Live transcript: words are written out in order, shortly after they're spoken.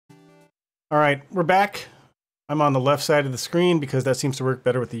All right, we're back. I'm on the left side of the screen because that seems to work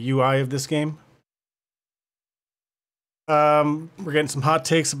better with the UI of this game. We're getting some hot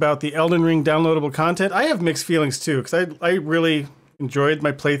takes about the Elden Ring downloadable content. I have mixed feelings too, because I really enjoyed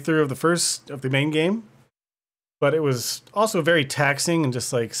my playthrough of the main game, but it was also very taxing and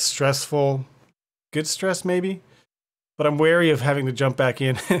just like stressful, good stress maybe. But I'm wary of having to jump back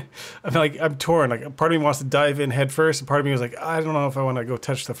in. I'm torn. Like, part of me wants to dive in head first, and part of me was like, I don't know if I want to go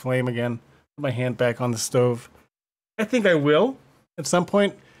touch the flame again. Put my hand back on the stove. I think I will at some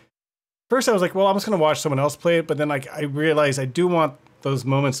point. First, I was like, well, I'm just going to watch someone else play it. But then, like, I realized I do want those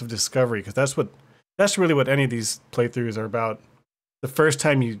moments of discovery, because that's really what any of these playthroughs are about. The first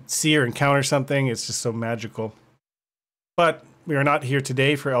time you see or encounter something, it's just so magical. But we are not here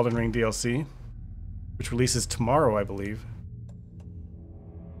today for Elden Ring DLC, which releases tomorrow, I believe.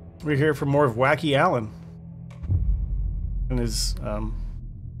 We're here for more of Wacky Alan and his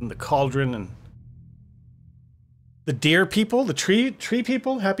and the cauldron and the deer people, the tree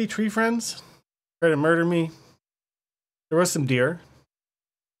people, happy tree friends, try to murder me. There was some deer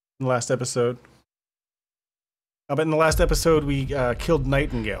in the last episode. But in the last episode, we killed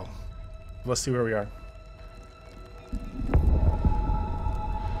Nightingale. Let's see where we are.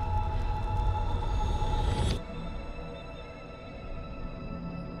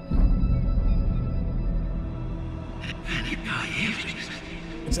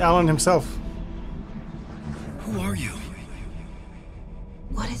 It's Alan himself. Who are you?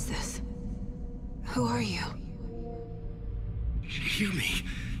 What is this? Who are you? Hear me.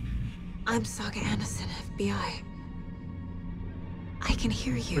 I'm Saga Anderson, FBI. I can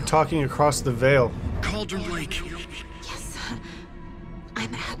hear you. We're talking across the veil. Cauldron Lake. Yes,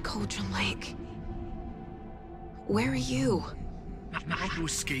 I'm at Cauldron Lake. Where are you? How to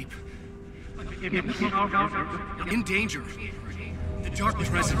escape? In danger. The dark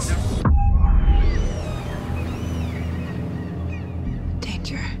presence.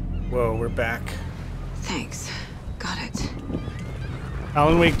 Danger. Whoa, we're back. Thanks. Got it.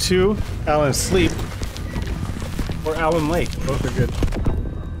 Alan Wake 2, Alan Sleep, or Alan Lake. Both are good.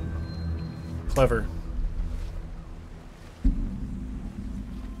 Clever.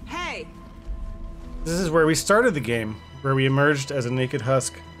 Hey! This is where we started the game, where we emerged as a naked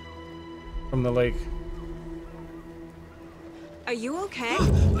husk from the lake. Are you okay?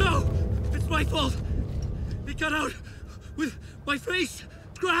 No! It's my fault! It got out with my face!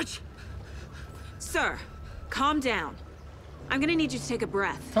 Scratch! Sir, calm down. I'm gonna need you to take a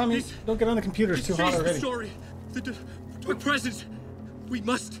breath. Tommy, don't get on the computer. It's too hot already. Story. The dark presence. We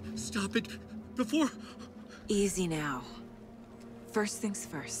must stop it before... Easy now. First things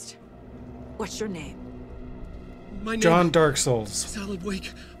first. What's your name? My name John Dark Souls. is Alan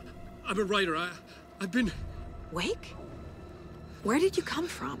Wake. I'm a writer. I've been... Wake? Where did you come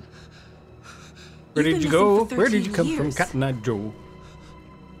from? Where You've did you been go? missing for Where did you 13 come from, years. Cotton Eye Joe?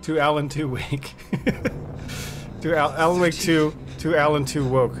 To Alan 2 Wake. To Alan Wake 2. To Alan 2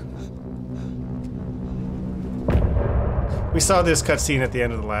 Woke. We saw this cutscene at the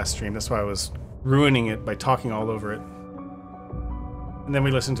end of the last stream. That's why I was ruining it by talking all over it. And then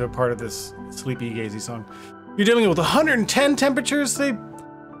we listened to a part of this sleepy, gazy song. You're dealing with 110 temperatures? They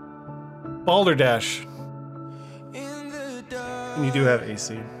balderdash. And you do have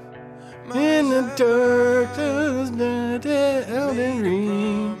AC. In the darkness, the Elden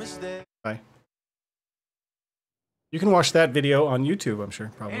Ring. Bye. You can watch that video on YouTube, I'm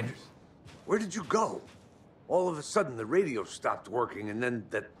sure, probably. Andrews, where did you go? All of a sudden, the radio stopped working, and then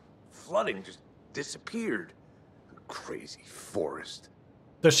that flooding just disappeared. Crazy forest.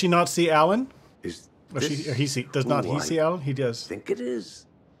 Does she not see Alan? Is Or this he does not he see Alan? He does. I think it is.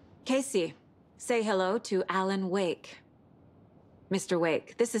 Casey, say hello to Alan Wake. Mr.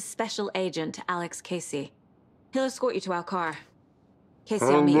 Wake, this is Special Agent Alex Casey. He'll escort you to our car. Casey,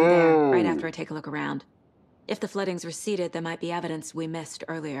 I'll meet you there right after I take a look around. If the flooding's receded, there might be evidence we missed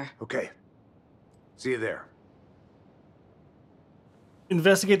earlier. Okay. See you there.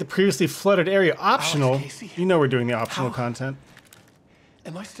 Investigate the previously flooded area. Optional. Casey. You know we're doing the optional How? content.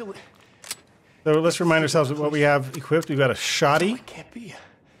 Am I still... So let's remind ourselves of what we have equipped. We've got a shoddy. It can't be.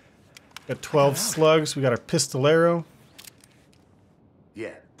 Got 12 slugs. We got our pistolero.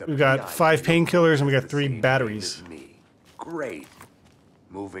 Yeah. the We've got PI 5 painkillers and we got 3 the same batteries. name as me. Great.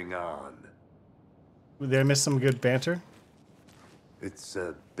 Moving on. Did I miss some good banter? It's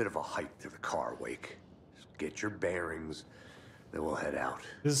a bit of a hike to the car, Wake. Just get your bearings, then we'll head out.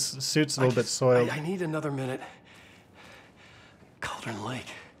 His suit's a little bit soiled. I need another minute. Cauldron Lake.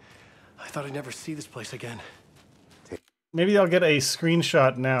 I thought I'd never see this place again. Maybe I'll get a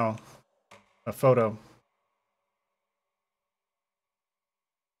screenshot now. A photo.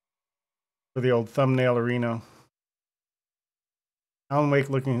 for the old thumbnail arena. Alan Wake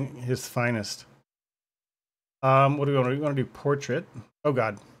looking his finest. What do we want to do? We want to do portrait. Oh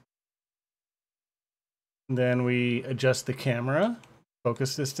God. And then we adjust the camera,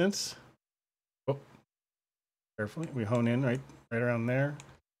 focus distance. Oh, carefully. We hone in right around there.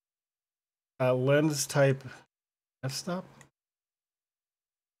 Lens type f-stop.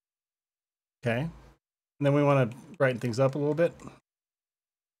 Okay. And then we want to brighten things up a little bit.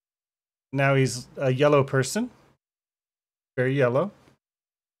 Now he's a yellow person. Very yellow.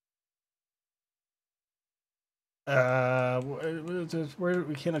 Where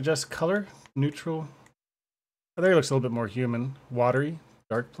we can't adjust color. Neutral. Oh, there he looks a little bit more human. Watery.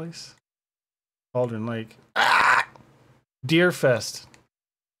 Dark place. Cauldron Lake. Ah! Deer Fest.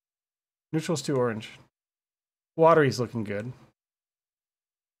 Neutral's too orange. Watery's looking good.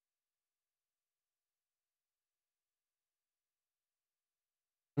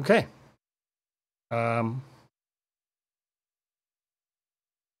 Okay.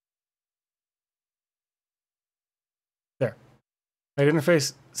 There. Light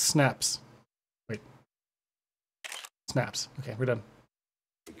interface snaps. Wait. Snaps. Okay, we're done.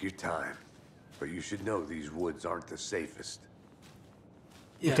 Take your time. But you should know these woods aren't the safest.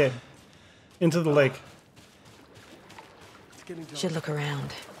 Yeah. Okay. Into the lake. It's getting dark. Should look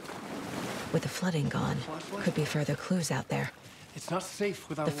around. With the flooding gone, could be further clues out there. It's not safe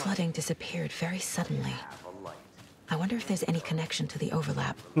without The light. flooding disappeared very suddenly. I wonder if there's any connection to the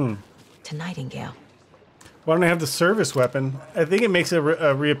overlap. To Nightingale. Why don't I have the service weapon? I think it makes a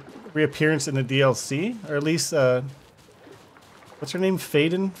reappearance in the DLC, or at least what's her name?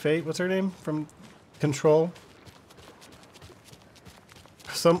 Faden? What's her name from Control?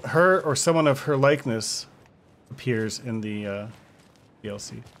 Her or someone of her likeness appears in the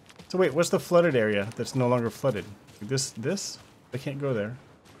DLC. So wait, what's the flooded area that's no longer flooded? This? I can't go there.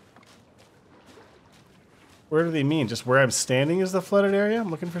 Where do they mean? Just where I'm standing is the flooded area? I'm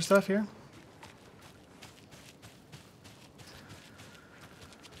looking for stuff here.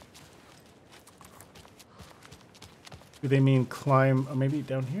 Do they mean climb? Oh, maybe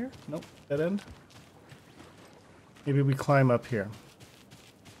down here? Nope, that end. Maybe we climb up here.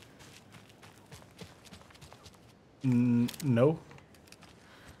 No.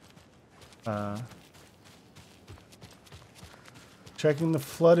 Checking the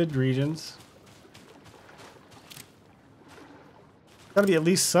flooded regions. Gotta be at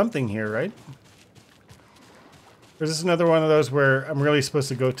least something here, right? Or is this another one of those where I'm really supposed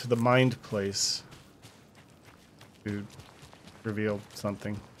to go to the mind place to reveal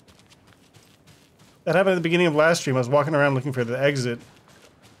something? That happened at the beginning of last stream. I was walking around looking for the exit,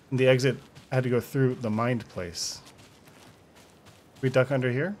 and the exit I had to go through the mind place. We duck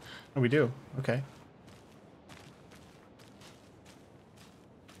under here? Oh, we do. Okay.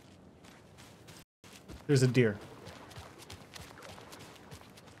 There's a deer.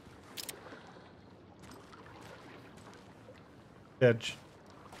 Edge.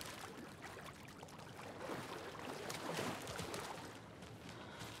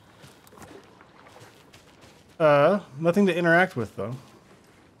 Nothing to interact with though.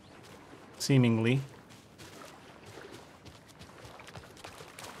 Seemingly.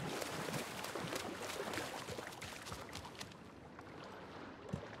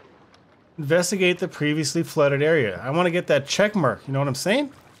 Investigate the previously flooded area. I want to get that check mark. You know what I'm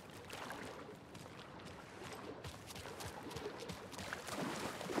saying?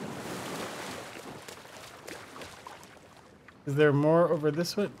 Is there more over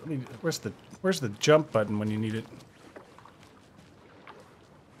this way? Where's the jump button when you need it?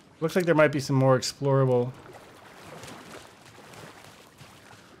 Looks like there might be some more explorable.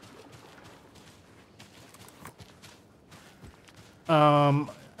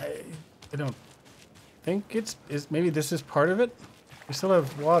 I don't think maybe this is part of it. We still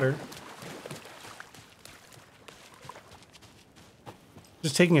have water.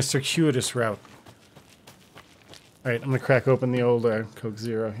 Just taking a circuitous route. All right, I'm gonna crack open the old Coke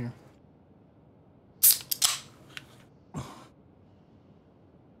Zero here.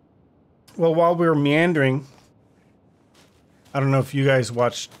 Well, while we were meandering, I don't know if you guys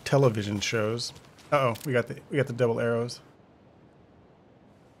watch television shows. Uh-oh, we got the double arrows.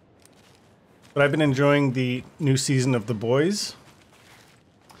 But I've been enjoying the new season of The Boys.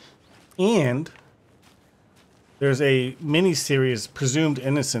 And there's a mini-series, Presumed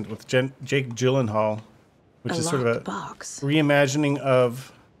Innocent, with Jake Gyllenhaal, which is sort of a box. reimagining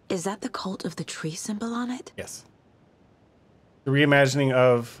of... Is that the cult of the tree symbol on it? Yes. The reimagining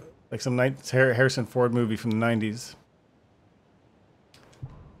of like some Harrison Ford movie from the 90s.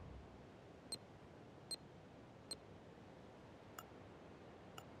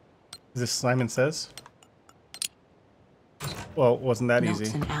 Is this Simon Says? Well, it wasn't that Notes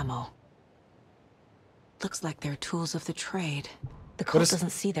easy. and ammo. Looks like they're tools of the trade. The cult doesn't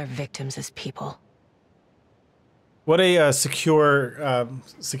see their victims as people. What a secure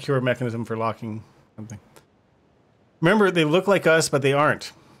mechanism for locking something. Remember, they look like us, but they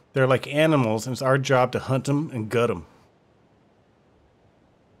aren't. They're like animals, and it's our job to hunt them and gut them.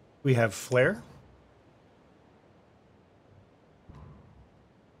 We have flare.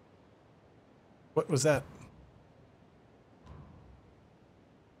 What was that?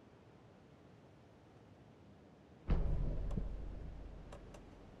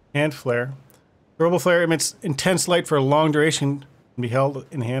 Hand flare. Throwable flare emits intense light for a long duration and be held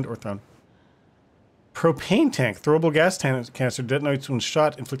in hand or thrown. Propane tank. Throwable gas canister detonates when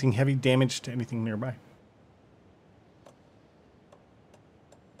shot, inflicting heavy damage to anything nearby.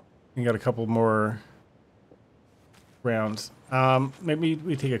 We got a couple more rounds. Maybe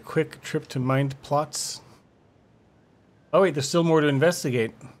we take a quick trip to mined plots. Oh wait, there's still more to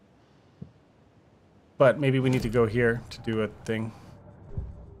investigate. But maybe we need to go here to do a thing.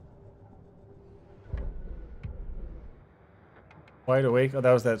 Wide Awake? Oh,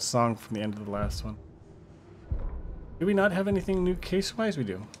 that was that song from the end of the last one. Do we not have anything new case-wise? We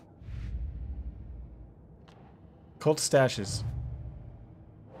do. Cult stashes.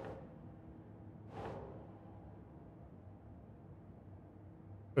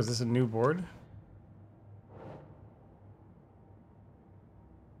 Was this a new board?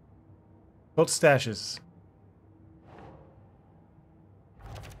 Cult stashes.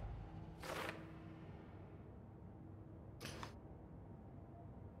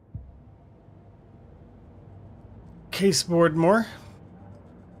 Case board more.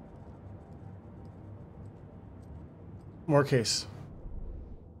 More case.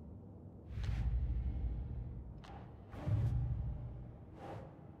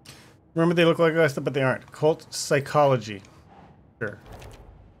 Remember, they look like us, but they aren't. Cult psychology. Sure.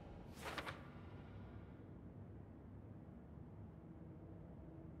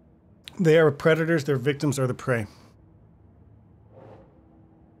 They are predators, their victims are the prey.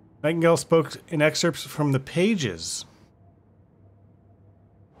 Nightingale spoke in excerpts from the pages.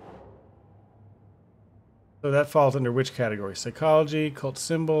 So that falls under which category? Psychology, cult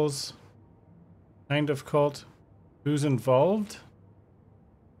symbols, kind of cult, who's involved?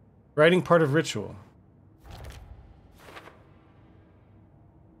 Writing part of ritual.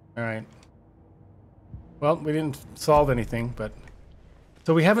 Alright. Well, we didn't solve anything, but...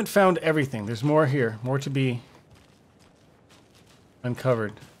 So we haven't found everything. There's more here. More to be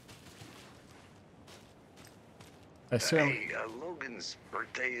uncovered. Hey, Logan's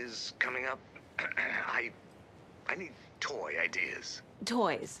birthday is coming up. I need toy ideas.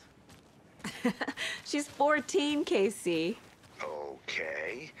 Toys. She's 14, Casey.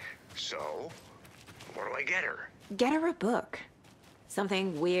 Okay, so what do I get her? Get her a book.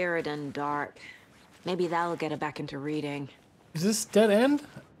 Something weird and dark. Maybe that'll get her back into reading. Is this dead end?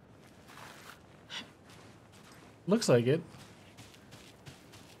 Looks like it.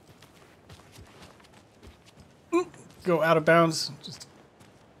 Go out of bounds. Just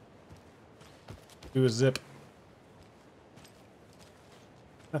do a zip.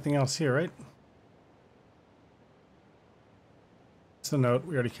 Nothing else here, right? It's the note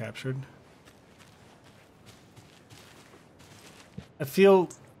we already captured. I feel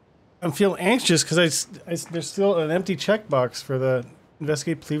anxious because there's still an empty checkbox for the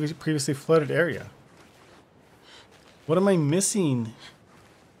investigate previously flooded area. What am I missing?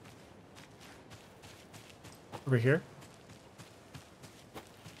 Over here?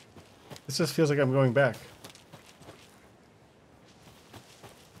 This just feels like I'm going back.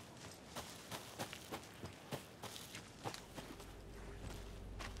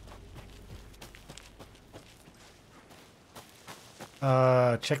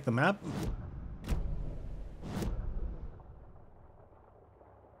 Check the map.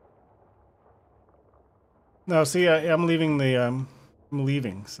 No, see, I'm leaving the, I'm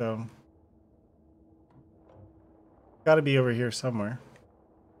leaving, so. Gotta be over here somewhere.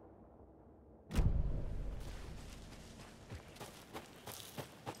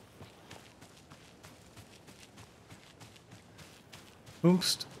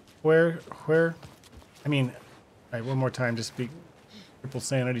 Oompst, where, I mean, all right, one more time, just be triple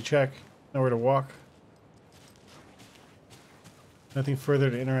sanity check, nowhere to walk. Nothing further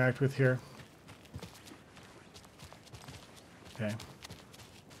to interact with here. Okay.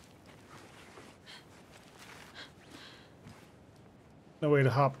 No way to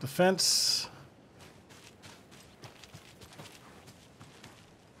hop the fence.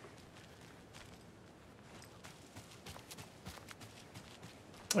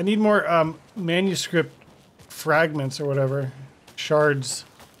 I need more manuscript fragments or whatever. Shards.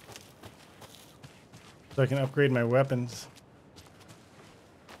 So I can upgrade my weapons.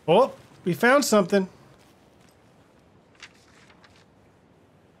 Oh, we found something.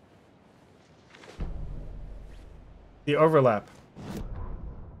 The overlap.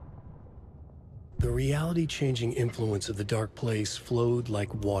 The reality-changing influence of the dark place flowed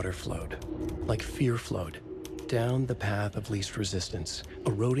like water flowed, like fear flowed, down the path of least resistance,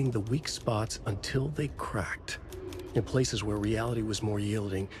 eroding the weak spots until they cracked. In places where reality was more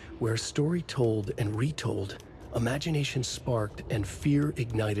yielding, where story told and retold, imagination sparked and fear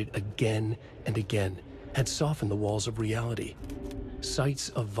ignited again and again, had softened the walls of reality. Sites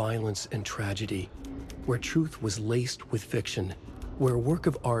of violence and tragedy, where truth was laced with fiction, where a work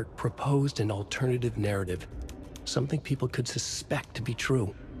of art proposed an alternative narrative, something people could suspect to be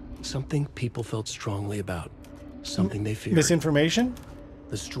true, something people felt strongly about, something they feared. Misinformation?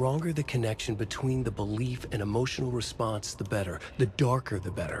 The stronger the connection between the belief and emotional response, the better. The darker,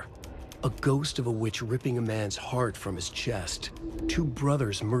 the better. A ghost of a witch ripping a man's heart from his chest. Two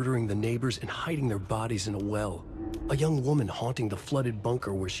brothers murdering the neighbors and hiding their bodies in a well. A young woman haunting the flooded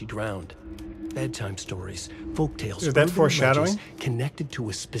bunker where she drowned. Bedtime stories, folktales, Is that foreshadowing? connected to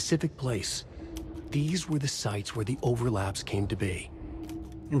a specific place. These were the sites where the overlaps came to be.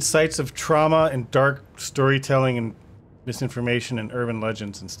 In sites of trauma and dark storytelling and misinformation and urban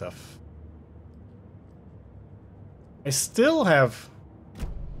legends and stuff. I still have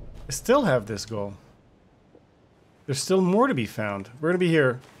this goal. There's still more to be found. We're gonna be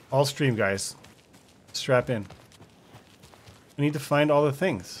here all stream, guys. Strap in. We need to find all the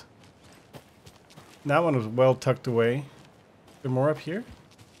things. That one was well tucked away. Is there more up here?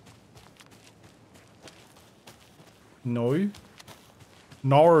 No.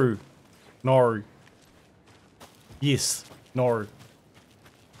 No. No. Yes. No.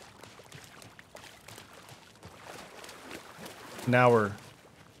 Now we're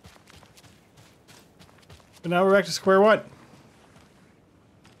back to square one.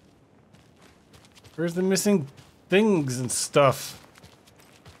 Where's the missing things and stuff?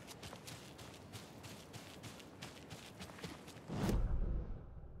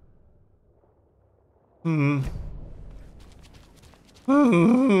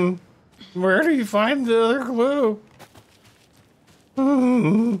 Where do you find the other clue?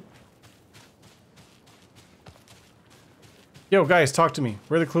 Yo, guys, talk to me.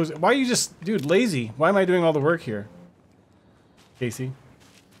 Where are the clues? Why are you just, dude, lazy? Why am I doing all the work here? Casey.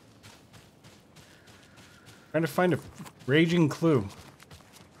 Trying to find a raging clue.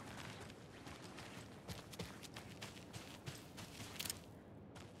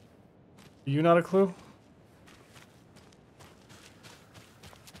 Are you not a clue?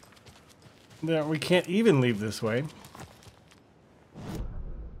 No, we can't even leave this way.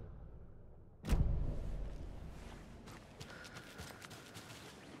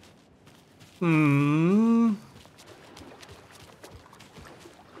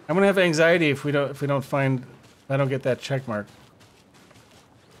 I'm gonna have anxiety if we don't find, if I don't get that check mark.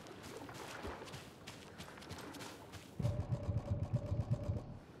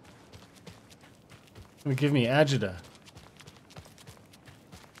 It's gonna give me agita.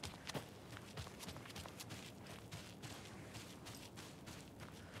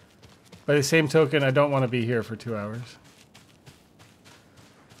 By the same token, I don't want to be here for 2 hours.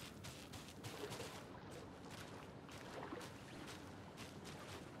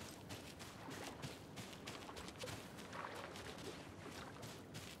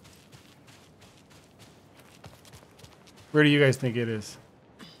 Where do you guys think it is?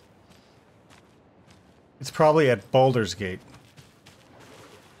 It's probably at Baldur's Gate.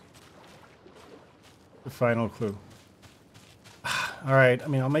 The final clue. All right, I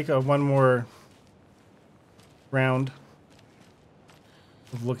mean, I'll make one more round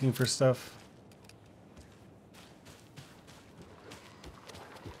of looking for stuff.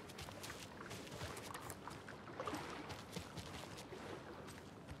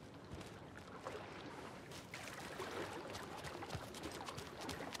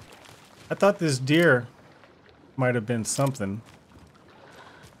 I thought this deer might have been something.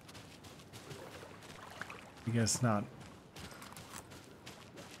 I guess not.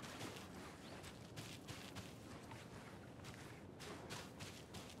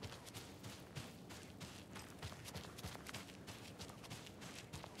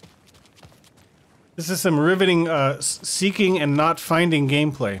 This is some riveting seeking and not finding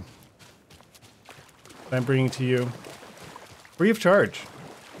gameplay that I'm bringing to you. Free of charge.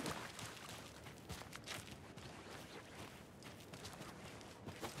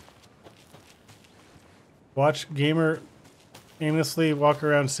 Watch gamer Aimlessly walk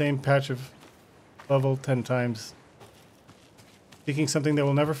around same patch of level 10 times, seeking something they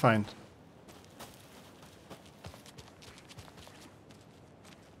will never find.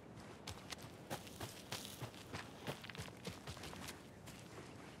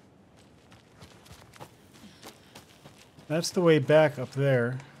 That's the way back up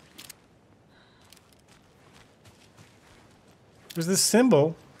there. There's this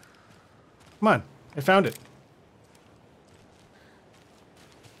symbol. Come on, I found it.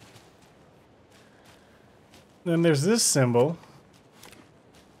 Then there's this symbol.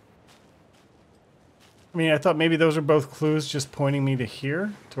 I mean, I thought maybe those are both clues just pointing me to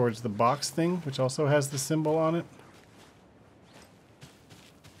here, towards the box thing, which also has the symbol on it.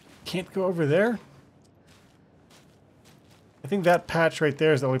 Can't go over there? I think that patch right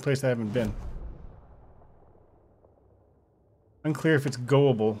there is the only place I haven't been. Unclear if it's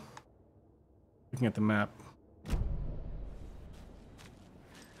goable. Looking at the map.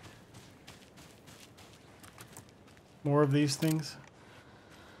 More of these things.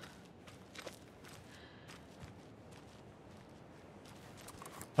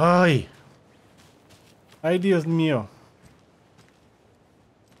 Ay. Ay, Dios mío.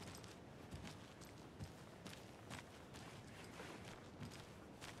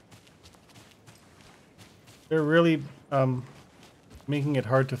 They're really making it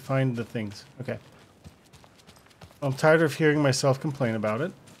hard to find the things. Okay. I'm tired of hearing myself complain about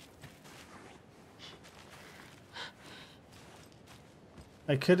it.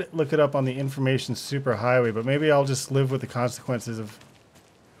 I could look it up on the information superhighway, but maybe I'll just live with the consequences of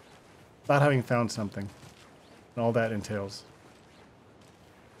not having found something and all that entails.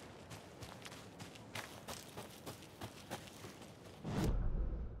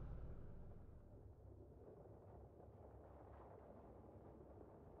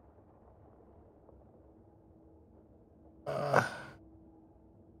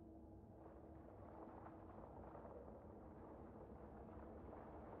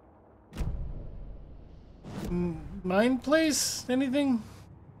 Mind place? Anything?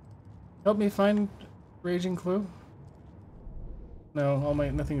 Help me find raging clue? No, all my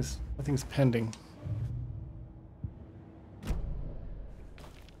nothing's pending.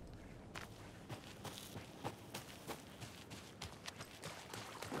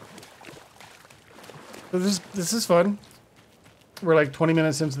 So this is fun. We're like 20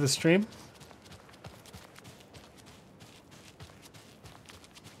 minutes into the stream.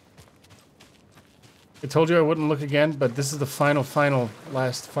 I told you I wouldn't look again, but this is the final time.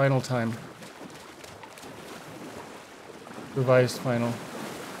 Revised final.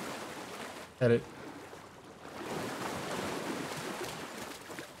 Edit.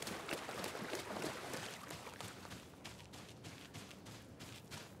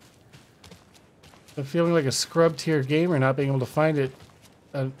 I'm feeling like a scrub tier gamer not being able to find it.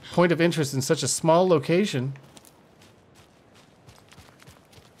 A point of interest in such a small location.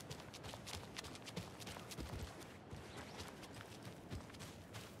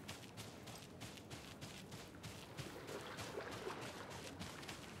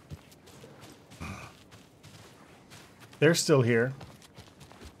 They're still here.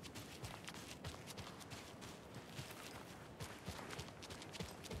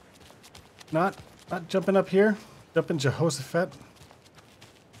 Not jumping up here. Jumping Jehoshaphat.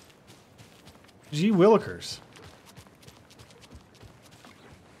 Gee Willikers.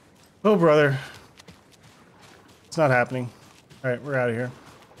 Oh, brother. It's not happening. All right, we're out of here.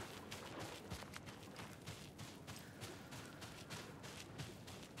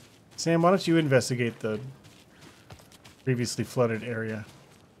 Sam, why don't you investigate the previously flooded area?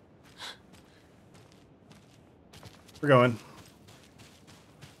 We're going.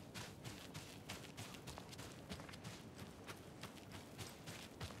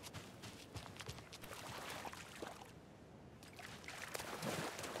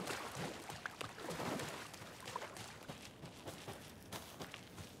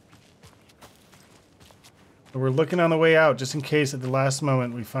 We're looking on the way out, just in case at the last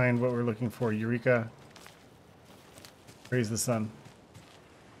moment we find what we're looking for. Eureka. Praise the sun.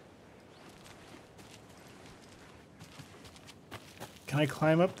 Can I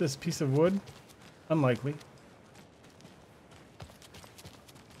climb up this piece of wood? Unlikely.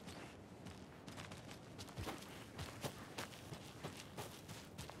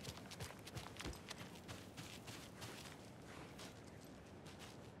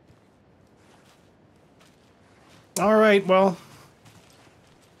 All right, well,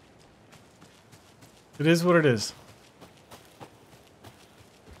 it is what it is.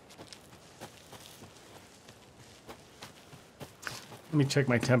 Let me check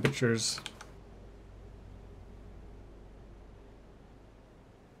my temperatures.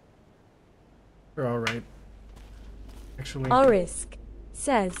 We're all right. Actually. Orisk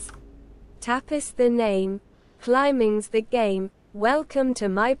says, Tapis the name, climbing's the game, welcome to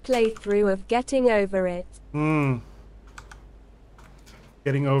my playthrough of Getting Over It.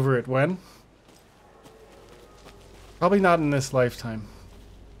 Getting over it when? Probably not in this lifetime.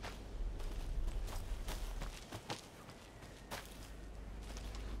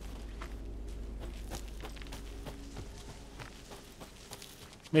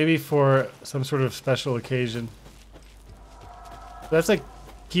 Maybe for some sort of special occasion. That's like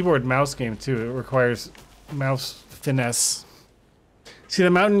keyboard mouse game too. It requires mouse finesse. See the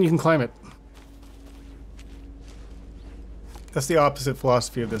mountain, you can climb it. That's the opposite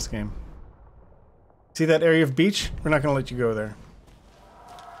philosophy of this game. See that area of beach? We're not gonna let you go there.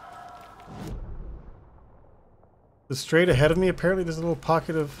 The straight ahead of me, apparently there's a little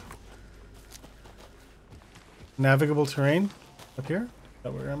pocket of navigable terrain up here.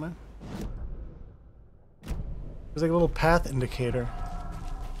 Where am I? There's like a little path indicator.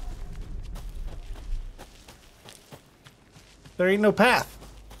 There ain't no path.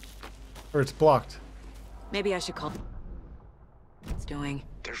 Or it's blocked. Maybe I should call. What's doing?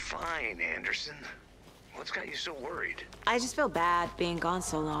 They're fine, Anderson. What's got you so worried? I just feel bad being gone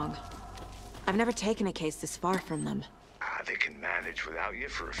so long. I've never taken a case this far from them. They can manage without you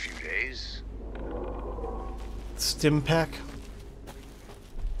for a few days. Stim pack.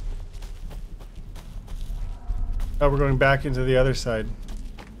 Oh, we're going back into the other side.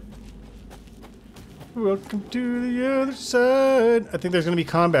 Welcome to the other side. I think there's going to be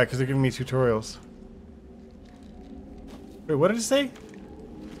combat because they're giving me tutorials. Wait, what did it say?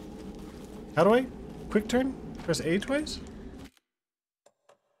 How do I? Quick turn? Press A twice?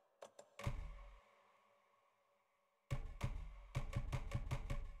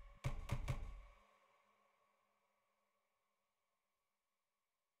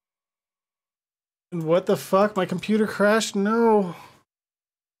 And what the fuck? My computer crashed? No.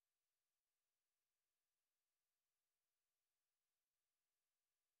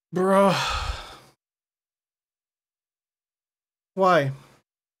 Bruh. Why?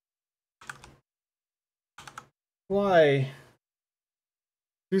 Why?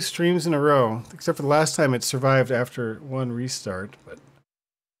 2 streams in a row. Except for the last time it survived after 1 restart, but...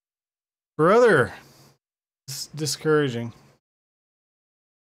 Brother! It's discouraging.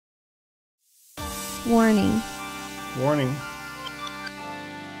 Warning. Warning.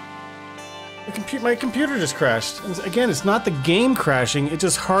 My computer just crashed. And again, it's not the game crashing, it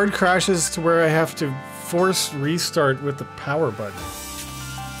just hard crashes to where I have to force restart with the power button.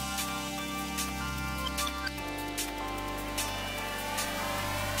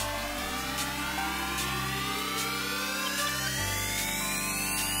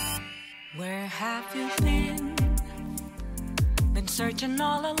 Where have you been? Been searching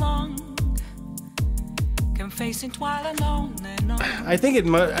all along. Confessing while alone and on. I think it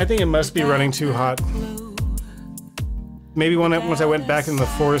must be running too hot. Maybe once I went back in the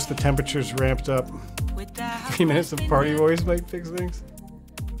forest, the temperatures ramped up. 3 minutes of party voice might fix things.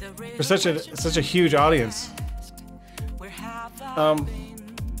 For such a huge audience.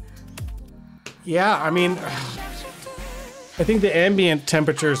 Yeah, I mean, I think the ambient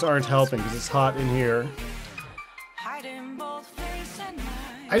temperatures aren't helping because it's hot in here.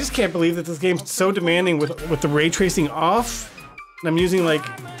 I just can't believe that this game's so demanding with the ray tracing off. And I'm using like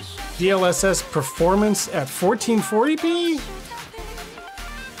DLSS performance at 1440p?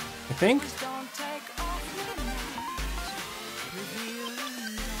 I think.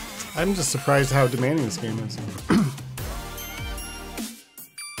 I'm just surprised how demanding this game is.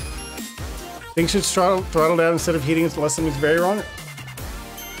 Things should throttle down instead of heating unless something's very wrong.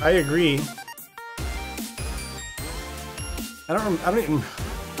 I agree.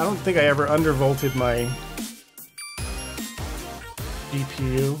 I don't think I ever undervolted my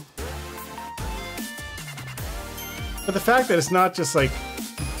GPU. But the fact that it's not just like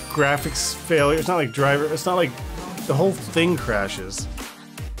graphics failure, it's not like driver, it's not like the whole thing crashes.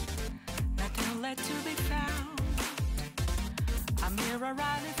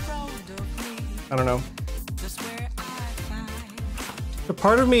 I don't know. The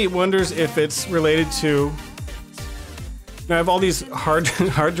part of me wonders if it's related to... I have all these hard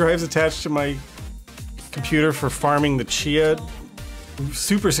drives attached to my computer for farming the Chia,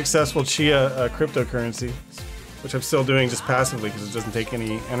 super successful Chia cryptocurrency, which I'm still doing just passively because it doesn't take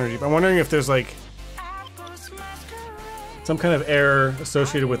any energy. But I'm wondering if there's like some kind of error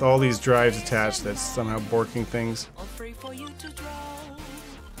associated with all these drives attached that's somehow borking things.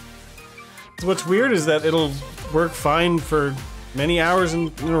 What's weird is that it'll work fine for many hours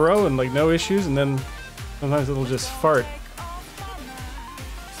in a row and like no issues, and then sometimes it'll just fart.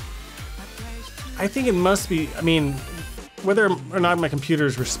 I think it must be, I mean, whether or not my computer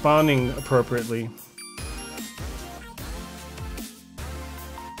is responding appropriately.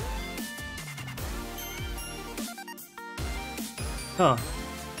 Huh.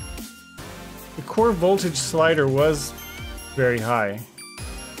 The core voltage slider was very high.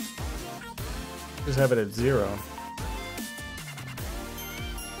 Just have it at 0.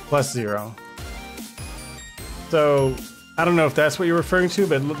 Plus 0. So, I don't know if that's what you're referring to,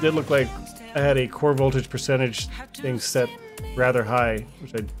 but it did look like I had a core voltage percentage thing set rather high,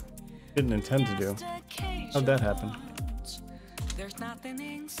 which I didn't intend to do. How'd that happen?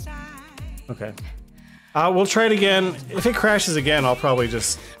 Okay. We'll try it again. If it crashes again, I'll probably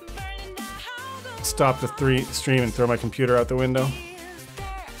just stop the stream and throw my computer out the window.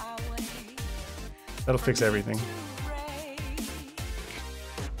 That'll fix everything.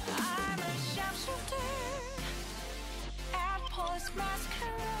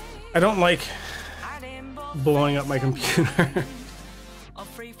 I don't like blowing up my computer.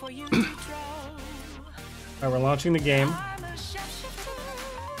 Alright, we're launching the game.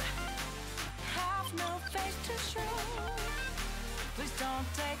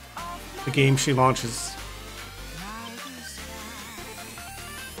 The game she launches.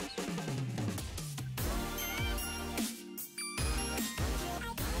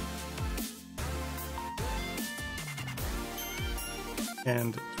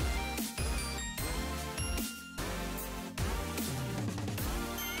 And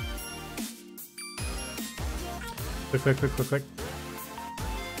quick.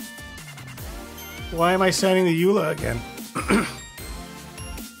 Why am I signing the EULA again?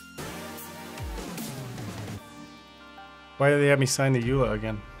 Why do they have me sign the EULA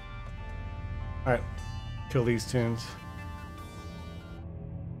again? Alright, kill these tunes.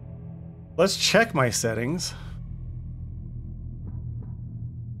 Let's check my settings.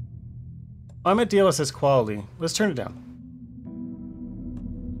 I'm at DLSS quality. Let's turn it down.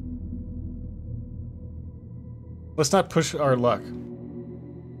 Let's not push our luck.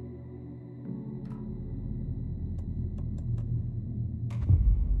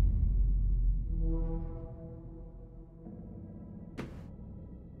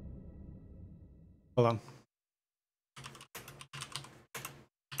 Hold on.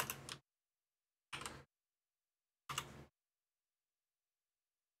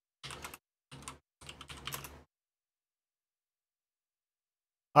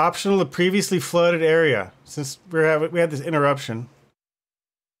 Optional the previously flooded area. Since we had this interruption.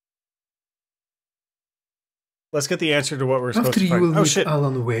 Let's get the answer to what we're supposed to find. After you will meet shit.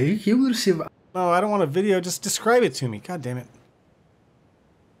 Alan Wake, you will receive... No, I don't want a video. Just describe it to me. God damn it.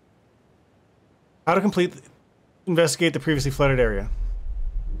 How to investigate the previously flooded area.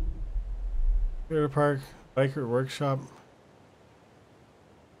 Computer park, biker workshop.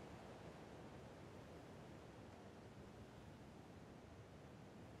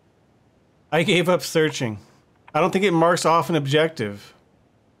 I gave up searching. I don't think it marks off an objective.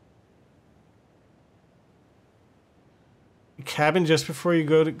 Cabin just before you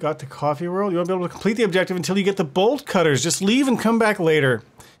got to Coffee World? You won't be able to complete the objective until you get the bolt cutters. Just leave and come back later.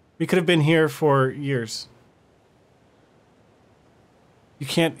 We could have been here for years. You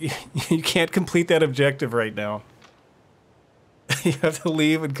can't complete that objective right now. You have to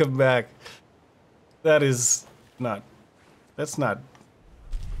leave and come back. That's not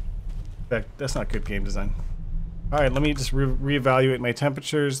good game design. Alright, let me just reevaluate my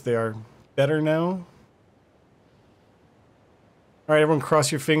temperatures. They are better now. Alright, everyone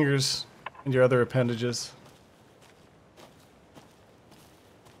cross your fingers and your other appendages.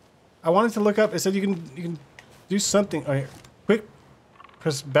 I wanted to look up, it said you can do something. Alright, quick,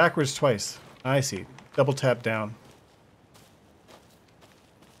 press backwards twice. I see. Double tap down.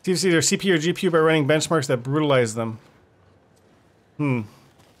 See if you see their CPU or GPU by running benchmarks that brutalize them.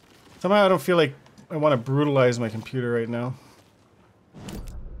 Somehow I don't feel like I want to brutalize my computer right now.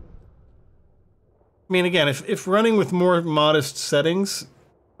 I mean, again, if running with more modest settings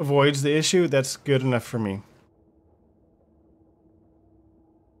avoids the issue, that's good enough for me.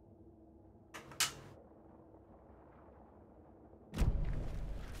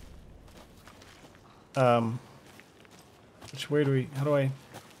 Which way do we, how do I?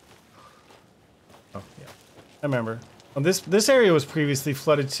 Oh, yeah. I remember. Oh, this area was previously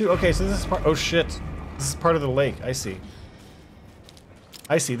flooded too. Okay, so this is part, oh shit. This is part of the lake, I see.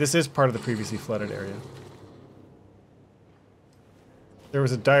 I see, this is part of the previously flooded area. There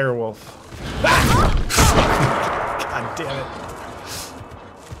was a dire wolf. Ah! God damn it.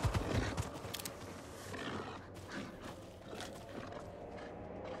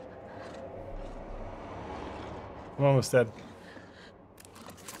 I'm almost dead.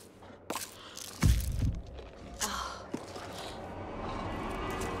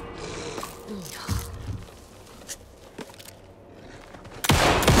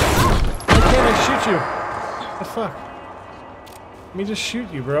 fuck? Let me just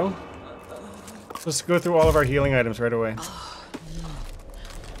shoot you, bro. Let's go through all of our healing items right away.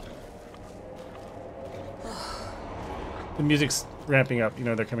 The music's ramping up. You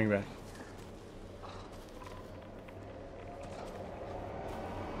know they're coming back.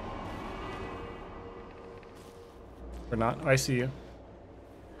 Or not. I see you.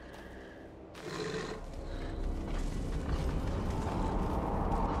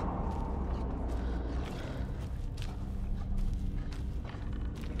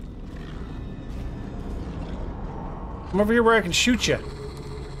 Come over here where I can shoot you.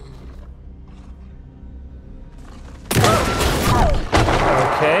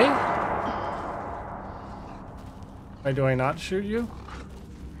 Okay. Why do I not shoot you?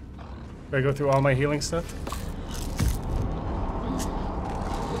 Do I go through all my healing stuff?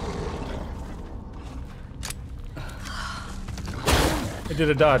 I did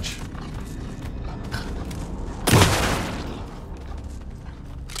a dodge.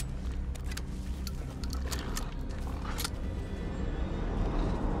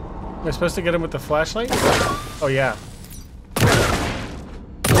 Am I supposed to get him with the flashlight? Oh yeah.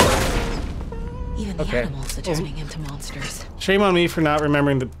 Even the animals are turning into monsters. Shame on me for not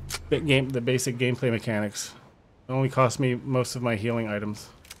remembering the basic gameplay mechanics. It only cost me most of my healing items.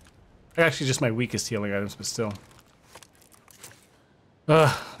 Actually, just my weakest healing items, but still.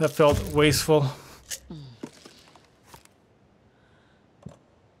 That felt wasteful.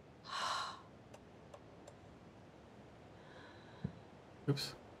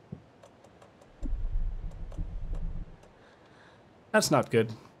 Oops. That's not good.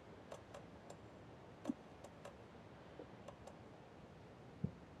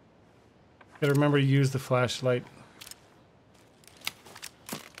 Gotta remember to use the flashlight.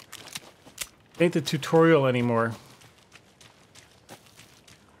 Ain't the tutorial anymore.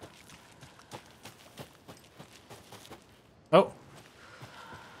 Oh,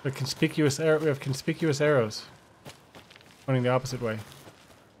 the conspicuous arrow. We have conspicuous arrows pointing the opposite way.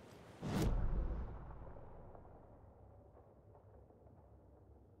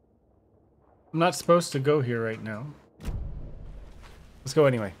 I'm not supposed to go here right now. Let's go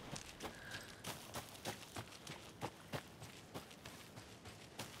anyway.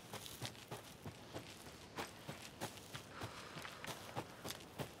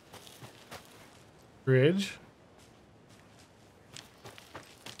 Bridge.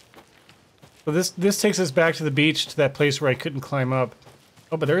 So this takes us back to the beach, to that place where I couldn't climb up.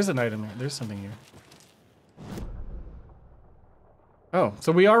 Oh, but there is an item here. There's something here. Oh,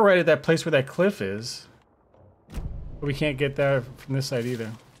 so we are right at that place where that cliff is. But we can't get there from this side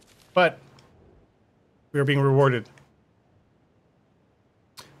either. But we are being rewarded.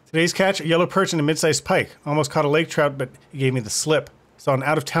 Today's catch, a yellow perch and a mid-sized pike. Almost caught a lake trout, but he gave me the slip. Saw an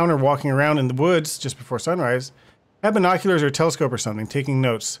out-of-towner walking around in the woods just before sunrise. Had binoculars or a telescope or something, taking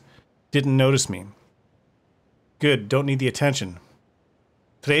notes. Didn't notice me. Good, don't need the attention.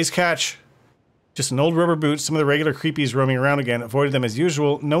 Today's catch, just an old rubber boot, some of the regular creepies roaming around again. Avoided them as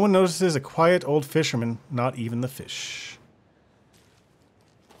usual. No one notices a quiet old fisherman, not even the fish.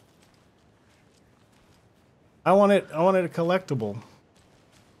 I wanted a collectible.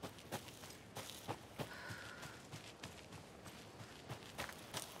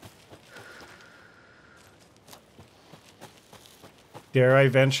 Dare I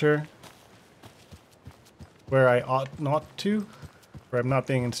venture where I ought not to? Where I'm not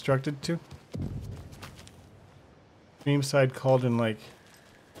being instructed to? Dreamside called in like...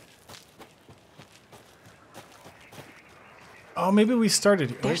 Oh, maybe we started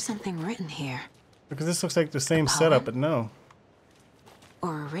here. There's something written here. Because this looks like the same setup, but no.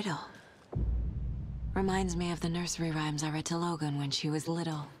 Or a riddle. Reminds me of the nursery rhymes I read to Logan when she was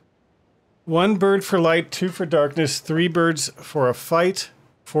little. 1 bird for light, 2 for darkness, 3 birds for a fight,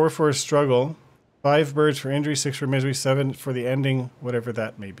 4 for a struggle, 5 birds for injury, 6 for misery, 7 for the ending, whatever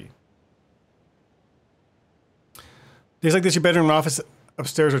that may be. Days like this, your bedroom and office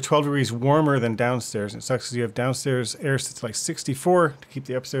upstairs are 12 degrees warmer than downstairs. And it sucks because you have downstairs air sits like 64 to keep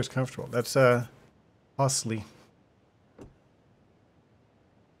the upstairs comfortable. That's costly.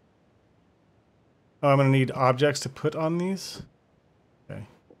 Oh, I'm going to need objects to put on these. Okay.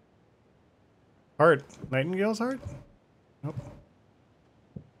 Heart. Nightingale's heart? Nope.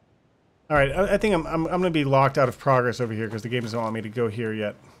 All right, I think I'm going to be locked out of progress over here because the game doesn't want me to go here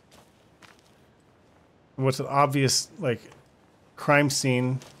yet. What's an obvious, like, crime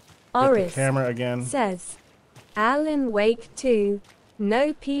scene? With the camera again. Says, Alan Wake 2,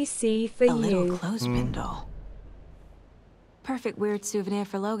 no PC for you. A little clothespin doll. Perfect weird souvenir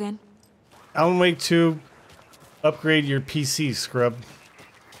for Logan. Alan Wake 2, upgrade your PC, scrub.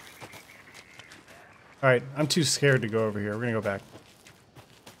 Alright, I'm too scared to go over here. We're gonna go back.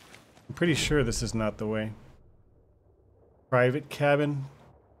 I'm pretty sure this is not the way. Private cabin.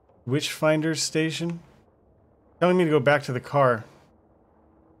 Witchfinder's station. Telling me to go back to the car.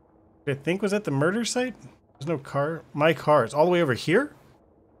 I think was at the murder site? There's no car. My car is all the way over here?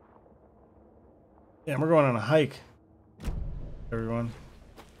 Yeah, we're going on a hike. Everyone.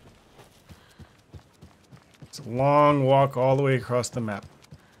 It's a long walk all the way across the map.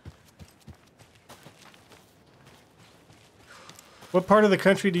 What part of the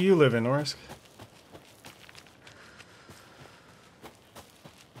country do you live in, Orisk?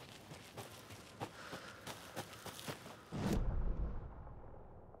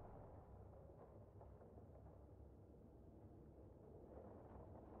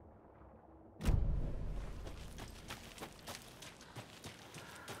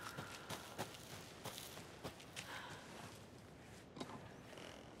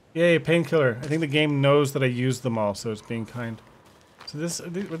 Yay, painkiller. I think the game knows that I used them all, so it's being kind. So this,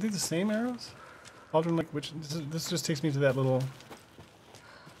 were they the same arrows? Cauldron, like, which, this just takes me to that little...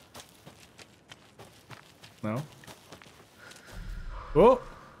 No? Oh!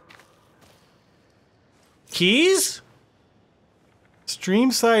 Keys?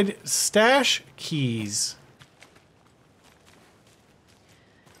 Streamside stash keys.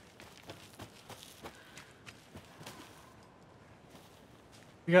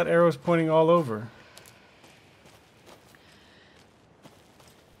 We got arrows pointing all over.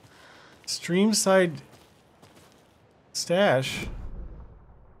 Streamside stash.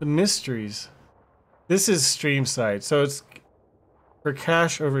 The mysteries. This is Streamside, so it's for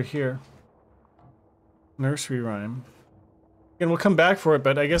cache over here. Nursery rhyme. And we'll come back for it,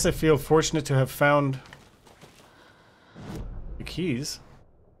 but I guess I feel fortunate to have found the keys.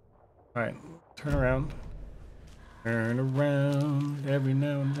 Alright, turn around. Turn around every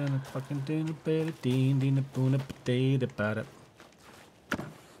now and then. I fucking do a bit of deen boona potato about it.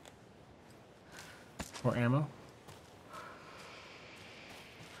 More ammo.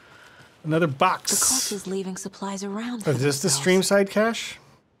 Another box. The cult is leaving supplies around. Is this the Streamside cache?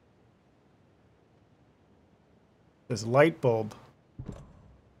 This light bulb.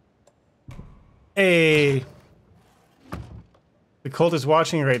 Hey! The cult is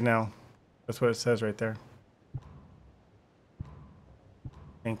watching right now. That's what it says right there.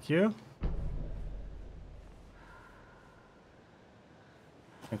 Thank you.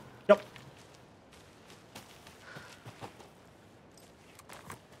 Yep.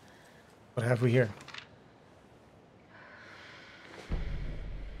 What have we here?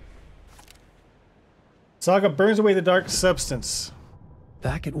 Saga burns away the dark substance.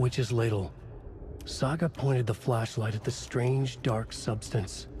 Back at Witch's Ladle, Saga pointed the flashlight at the strange dark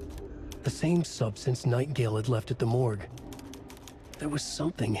substance. The same substance Nightingale had left at the morgue. There was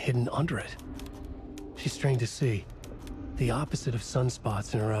something hidden under it. She strained to see. The opposite of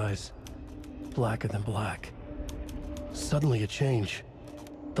sunspots in her eyes. Blacker than black. Suddenly a change.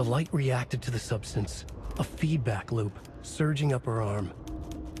 The light reacted to the substance. A feedback loop surging up her arm.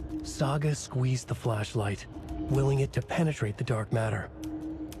 Saga squeezed the flashlight, willing it to penetrate the dark matter.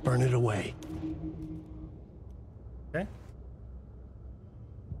 Burn it away. Okay.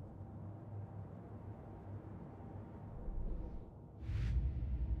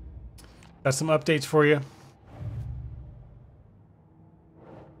 Got some updates for you.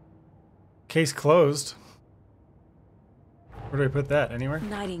 Case closed. Where do I put that? Anywhere?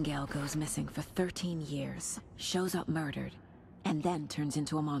 Nightingale goes missing for 13 years, shows up murdered, and then turns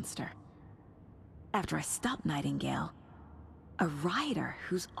into a monster. After I stop Nightingale, a rider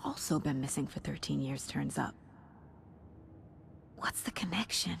who's also been missing for 13 years turns up. What's the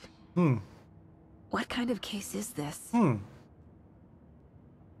connection? What kind of case is this?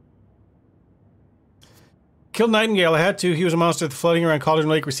 Killed Nightingale. I had to. He was a monster floating around Cauldron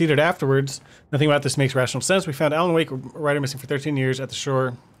Lake, receded afterwards. Nothing about this makes rational sense. We found Alan Wake, a rider missing for 13 years at the shore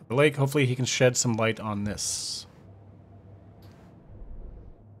of the lake. Hopefully he can shed some light on this.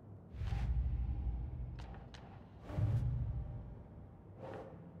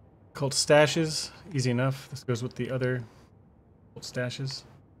 Cult stashes. Easy enough. This goes with the other cult stashes.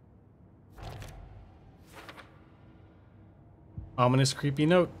 Ominous, creepy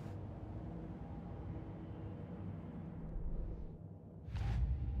note.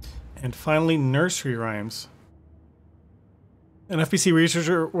 And finally, nursery rhymes. An FBC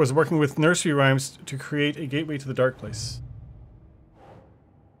researcher was working with nursery rhymes to create a gateway to the dark place.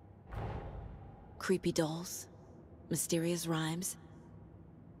 Creepy dolls, mysterious rhymes.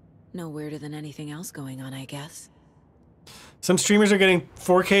 No weirder than anything else going on, I guess. Some streamers are getting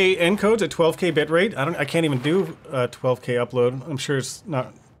 4K encodes at 12K bitrate. I can't even do 12K upload. I'm sure it's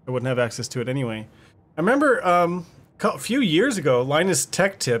not. I wouldn't have access to it anyway. I remember a few years ago, Linus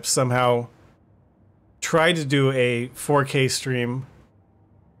Tech Tips somehow tried to do a 4K stream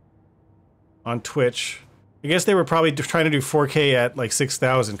on Twitch. I guess they were probably trying to do 4K at like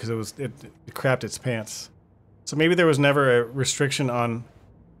 6,000 because it crapped its pants. So maybe there was never a restriction on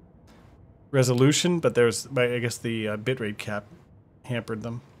resolution, but there's, I guess the bitrate cap hampered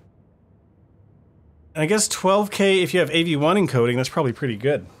them. And I guess 12K, if you have AV1 encoding, that's probably pretty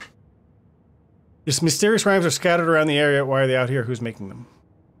good. These mysterious rhymes are scattered around the area. Why are they out here? Who's making them?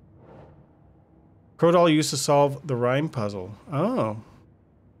 Crowdoll used to solve the rhyme puzzle. Oh.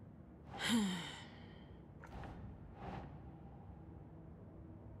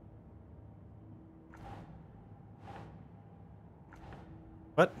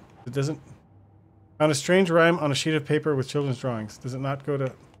 What? It doesn't... Found a strange rhyme on a sheet of paper with children's drawings. Does it not go to...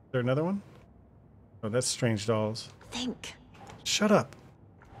 Is there another one? Oh, that's Strange Dolls. Think. Shut up.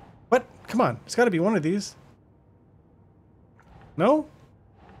 What? Come on. It's got to be one of these. No?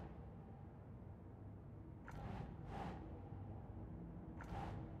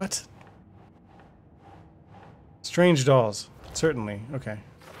 What? Strange Dolls. Certainly. Okay.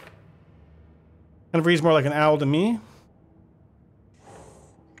 Kind of reads more like an owl to me.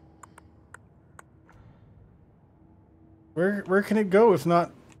 Where can it go if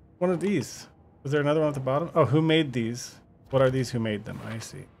not one of these? Was there another one at the bottom? Oh, who made these? What are these? Who made them? I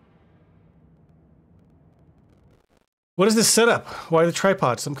see. What is this setup? Why the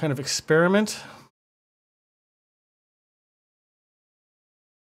tripod? Some kind of experiment?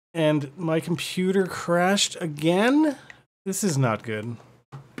 And my computer crashed again? This is not good.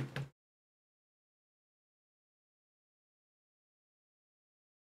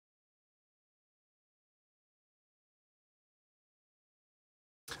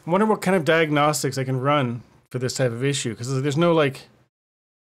 I wonder what kind of diagnostics I can run for this type of issue, because there's no, like,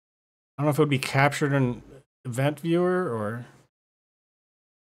 I don't know if it would be captured in Event Viewer or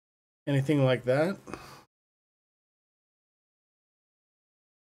anything like that.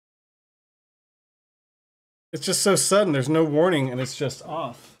 It's just so sudden, there's no warning, and it's just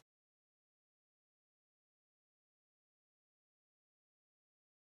off.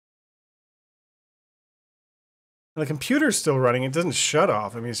 And the computer's still running, it doesn't shut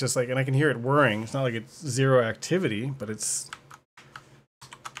off. I mean, it's just like, and I can hear it whirring. It's not like it's zero activity, but it's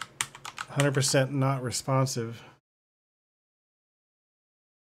 100% not responsive.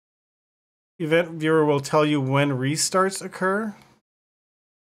 Event Viewer will tell you when restarts occur.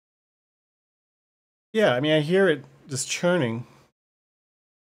 Yeah, I mean, I hear it just churning.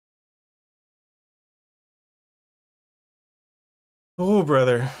 Oh,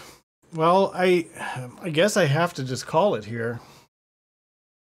 brother. Well, I guess I have to just call it here.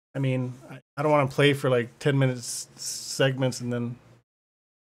 I mean, I don't want to play for like 10 minutes segments and then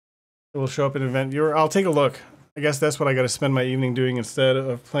it will show up in Event Viewer. I'll take a look. I guess that's what I got to spend my evening doing instead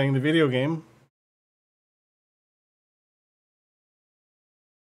of playing the video game.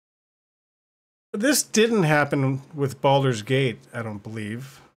 But this didn't happen with Baldur's Gate, I don't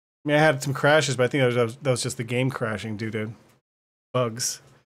believe. I mean, I had some crashes, but I think that was just the game crashing due to bugs.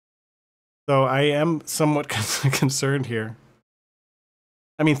 So I am somewhat concerned here.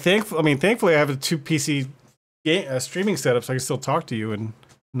 I mean, thankfully I have a 2 PC streaming setup, so I can still talk to you and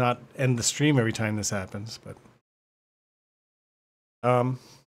not end the stream every time this happens. But I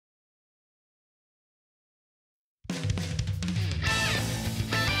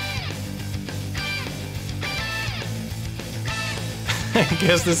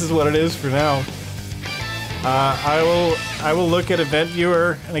guess this is what it is for now. I will look at Event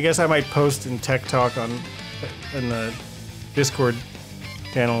Viewer, and I guess I might post in Tech Talk in the Discord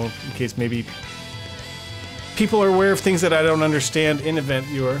channel in case maybe people are aware of things that I don't understand in Event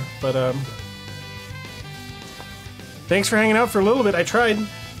Viewer. But thanks for hanging out for a little bit. I tried, and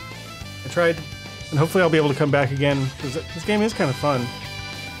hopefully I'll be able to come back again because this game is kind of fun,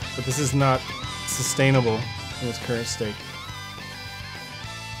 but this is not sustainable in its current state.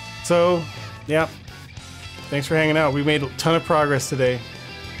 So, yeah. Thanks for hanging out. We made a ton of progress today.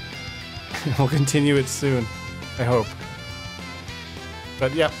 We'll continue it soon, I hope.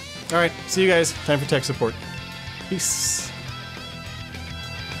 But yeah, all right. See you guys. Time for tech support. Peace.